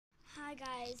Hi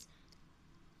guys,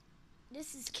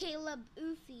 this is Caleb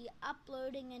Oofy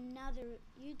uploading another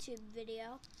YouTube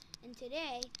video, and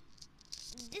today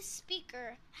this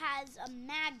speaker has a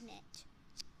magnet,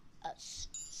 a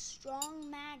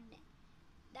strong magnet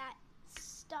that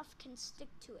stuff can stick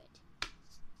to it,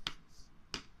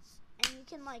 and you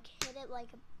can like hit it like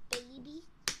a baby,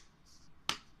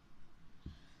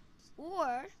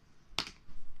 or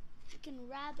you can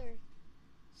rather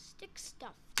stick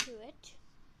stuff to it.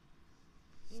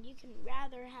 And you can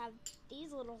rather have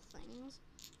these little things,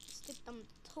 stick them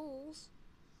with tools,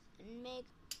 and make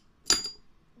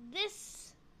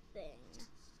this thing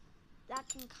that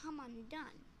can come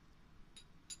undone.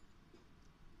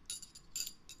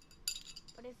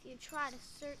 But if you try to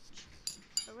search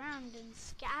around and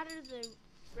scatter the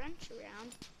wrench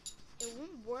around, it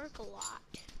won't work a lot.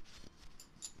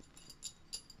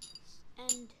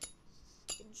 And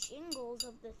the jingles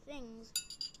of the things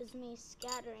is me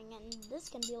scattering, and this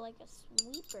can be like a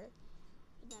sweeper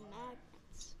for the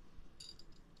magnets.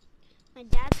 My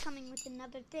dad's coming with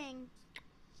another thing,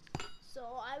 so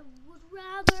I would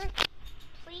rather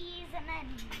please and then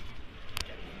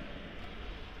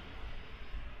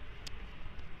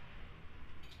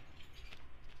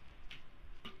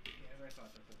Yeah, I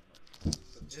thought that would work.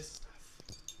 So this stuff.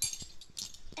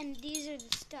 and these are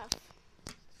the stuff.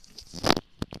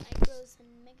 Micros and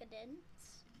megadents.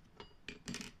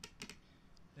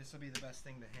 This will be the best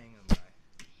thing to hang them by.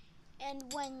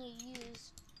 And when you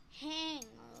use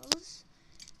hangers,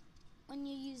 when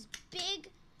you use big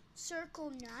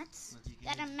circle nuts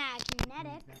that are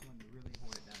magnetic, that one to really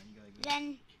hold it down. You gotta go.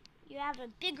 then you have a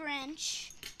big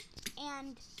wrench,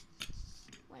 and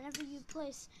whenever you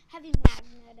place heavy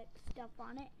magnetic stuff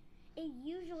on it, it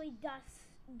usually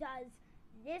does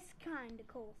this kind of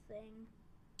cool thing.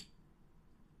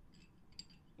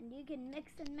 And you can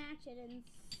mix and match it and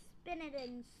spin it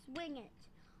and swing it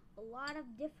a lot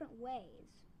of different ways.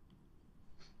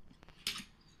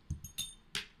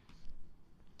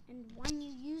 And when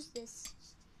you use this,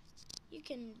 you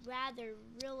can rather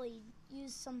really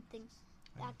use something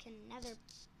that can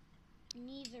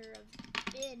neither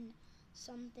have been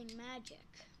something magic,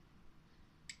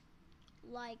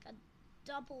 like a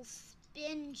double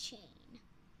spin chain.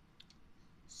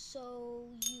 So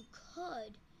you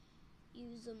could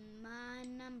use a my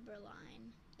number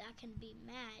line that can be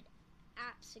mad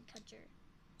apsiculture.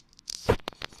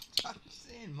 Stop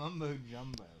saying mumbo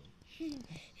jumbo.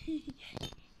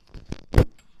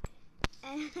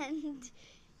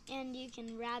 and you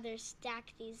can rather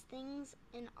stack these things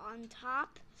and on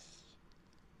top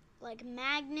like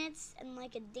magnets and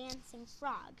like a dancing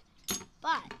frog.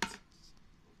 But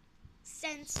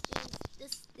since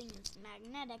this thing is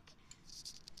magnetic,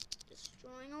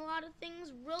 destroying a lot of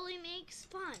things really makes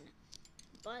fun.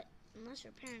 But unless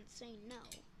your parents say no,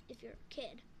 if you're a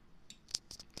kid.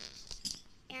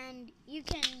 And you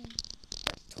can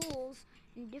put tools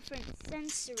in different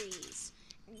sensories,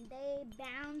 and they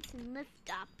bounce and lift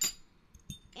up,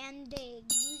 and they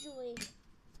usually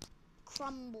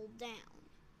crumble down.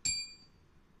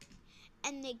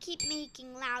 And they keep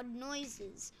making loud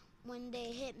noises when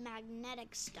they hit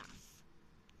magnetic stuff,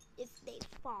 if they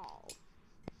fall.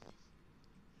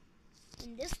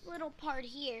 And this little part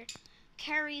here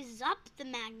carries up the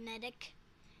magnetic,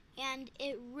 and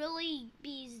it really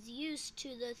be used to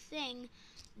the thing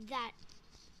that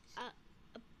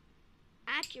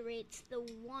accurates the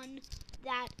one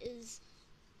that is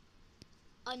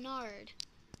unard,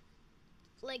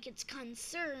 like it's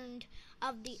concerned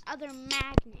of the other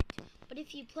magnet. But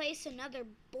if you place another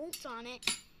bolt on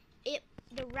it,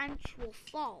 the wrench will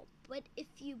fall. But if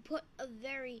you put a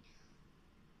very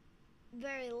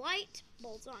light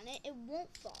bolt on it, it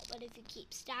won't fall. But if you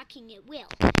keep stacking, it will.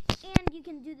 And you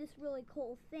can do this really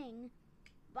cool thing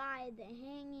by the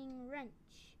hanging wrench.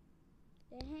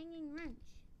 The hanging wrench.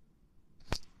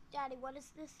 Daddy, what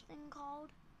is this thing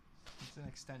called? It's an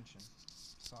extension.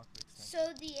 Socket extension.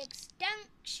 So the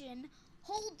extension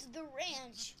holds the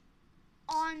wrench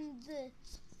on the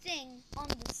thing on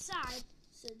the side,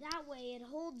 so that way it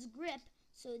holds grip,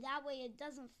 so that way it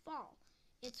doesn't fall.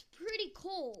 It's pretty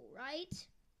cool, right?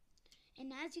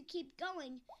 And as you keep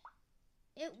going,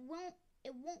 it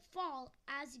won't fall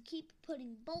as you keep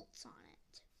putting bolts on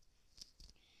it.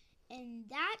 And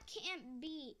that can't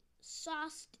be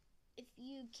sauced if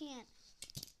you can't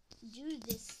do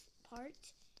this part.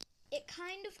 It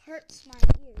kind of hurts my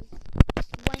ears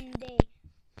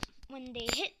when they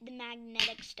hit the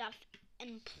magnetic stuff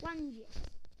and plunge it.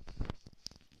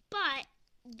 But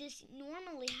this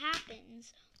normally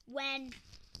happens when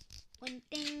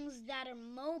things that are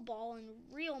mobile and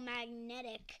real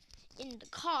magnetic in the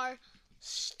car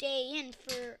stay in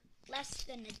for less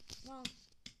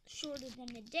shorter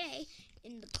than a day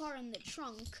in the car in the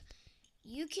trunk,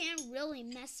 you can't really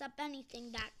mess up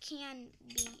anything that can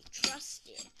be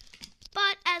trusted.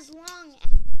 But as long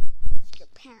as you ask your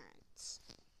parents,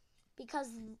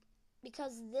 because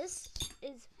this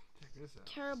is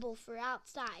terrible for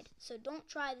outside, so don't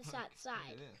try this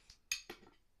outside. It is.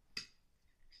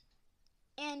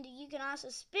 And you can also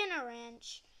spin a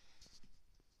wrench,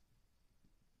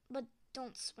 but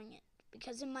don't swing it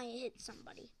because it might hit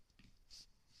somebody.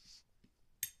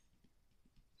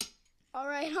 All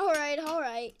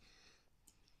right.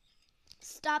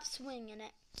 Stop swinging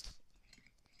it.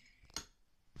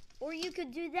 Or you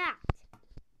could do that.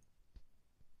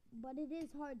 But it is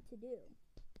hard to do.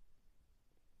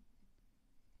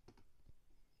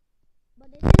 But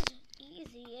it is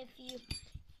easy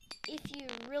if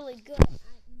you're really good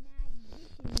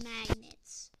at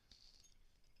magnets.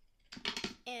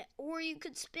 Or you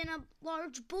could spin a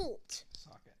large bolt.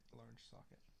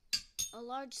 A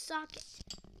large socket.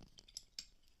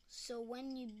 So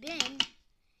when you've been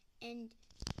and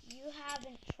you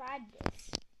haven't tried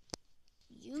this,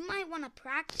 you might want to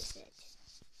practice it.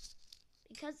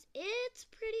 Because it's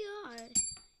pretty hard.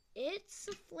 It's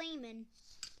a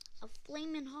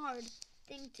flamin' hard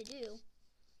thing to do.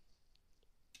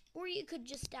 Or you could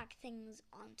just stack things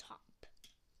on top.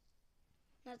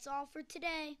 That's all for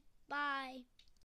today. Bye.